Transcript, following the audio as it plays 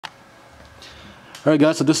Alright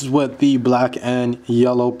guys, so this is what the black and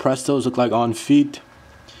yellow Prestos look like on feet.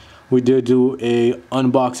 We did do a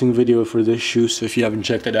unboxing video for this shoe, so if you haven't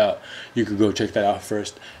checked it out, you could go check that out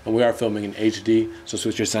first. And we are filming in HD, so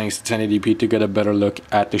switch your settings to 1080p to get a better look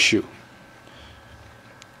at the shoe.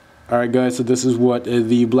 Alright guys, so this is what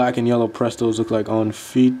the black and yellow Prestos look like on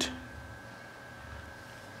feet.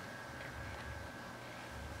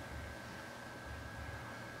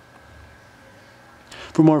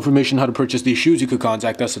 For more information on how to purchase these shoes, you could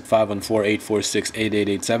contact us at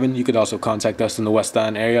 514-846-8887. You could also contact us in the West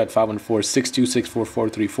Island area at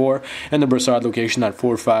 514-626-4434 and the Brossard location at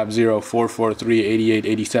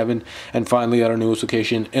 450-443-8887. And finally, at our newest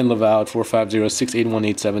location in Laval at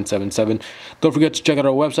 450-681-8777. Don't forget to check out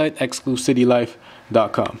our website,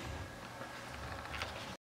 exclucitylife.com.